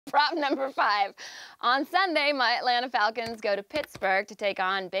prop number 5. On Sunday, my Atlanta Falcons go to Pittsburgh to take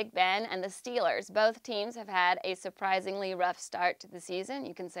on Big Ben and the Steelers. Both teams have had a surprisingly rough start to the season.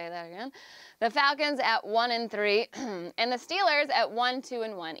 You can say that again. The Falcons at 1-3, and the Steelers at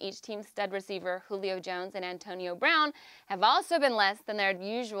 1-2-1. Each team's stud receiver, Julio Jones and Antonio Brown, have also been less than their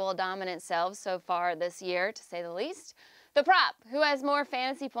usual dominant selves so far this year, to say the least. The prop, who has more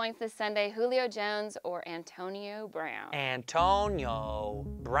fantasy points this Sunday, Julio Jones or Antonio Brown? Antonio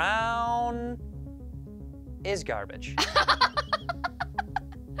Brown is garbage.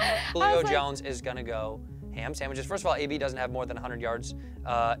 Julio Jones is going to go ham sandwiches. First of all, AB doesn't have more than 100 yards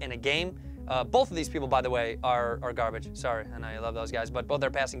in a game. Both of these people, by the way, are garbage. Sorry, I know you love those guys, but both their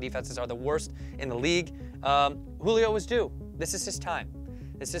passing defenses are the worst in the league. Julio is due. This is his time.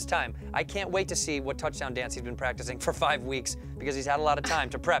 It's his time. I can't wait to see what touchdown dance he's been practicing for 5 weeks because he's had a lot of time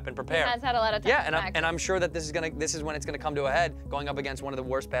to prep and prepare. He has had a lot of time. Yeah, and I'm sure that this is when it's gonna come to a head, going up against one of the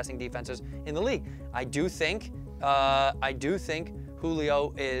worst passing defenses in the league. I do think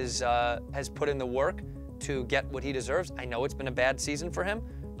Julio has put in the work to get what he deserves. I know it's been a bad season for him,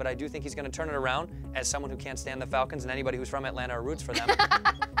 but I do think he's gonna turn it around as someone who can't stand the Falcons and anybody who's from Atlanta or roots for them.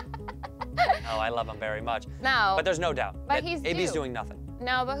 Oh, I love him very much. No. But there's no doubt. But he's AB's due. doing nothing.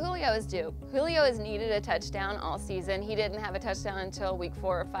 No, but Julio is due. Julio has needed a touchdown all season. He didn't have a touchdown until week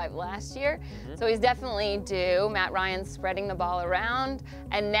 4 or 5 last year. So he's definitely due. Matt Ryan's spreading the ball around.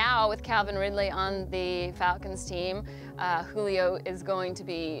 And now with Calvin Ridley on the Falcons team, Julio is going to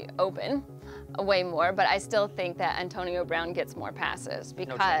be open way more. But I still think that Antonio Brown gets more passes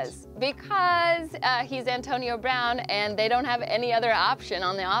because he's Antonio Brown and they don't have any other option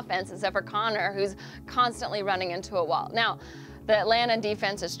on the offense except for Connor, who's constantly running into a wall. Now, the Atlanta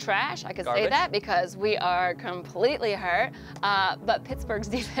defense is trash. I could say that because we are completely hurt. But Pittsburgh's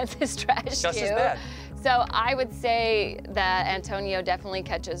defense is trash Just too. as bad. So I would say that Antonio definitely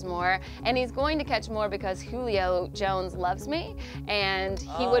catches more. And he's going to catch more because Julio Jones loves me. And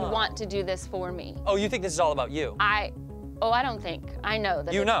he would want to do this for me. Oh, you think this is all about you? I don't think. I know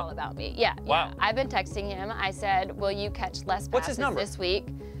that it's all about me. Yeah. Wow. Yeah. I've been texting him. I said, will you catch less What's his passes number? this week?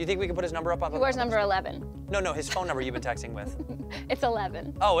 You think we can put his number up on the He wears number 11. No, his phone number you've been texting with. It's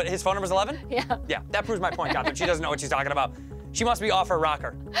 11. Oh, his phone number's 11? Yeah. Yeah, that proves my point, Catherine. She doesn't know what she's talking about. She must be off her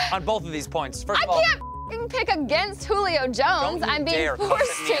rocker on both of these points. First of all, I can't f***ing pick against Julio Jones. I'm being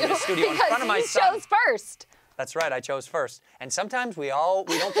forced to in the studio in front of my because son. he chose first. That's right, I chose first. And sometimes we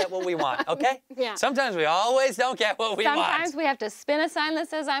don't get what we want, okay? Yeah. Sometimes we always don't get what we want. Sometimes we have to spin a sign that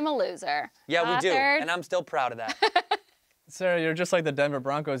says I'm a loser. Yeah, we do, and I'm still proud of that. Sarah, you're just like the Denver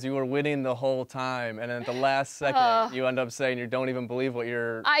Broncos. You were winning the whole time, and then at the last second, you end up saying you don't even believe what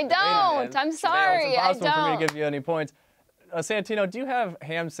you're I don't. I'm sorry. It's impossible I don't. for me to give you any points. Santino, do you have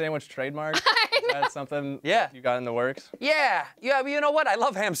ham sandwich trademark? That's something you got in the works? Yeah, but you know what? I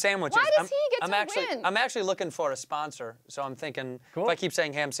love ham sandwiches. Why does he get to win? I'm actually looking for a sponsor, so I'm thinking if I keep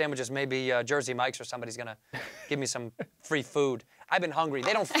saying ham sandwiches, maybe Jersey Mike's or somebody's gonna give me some free food. I've been hungry.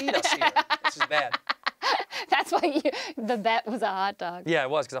 They don't feed us here. This is bad. That's why the bet was a hot dog. Yeah, it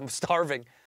was, because I'm starving.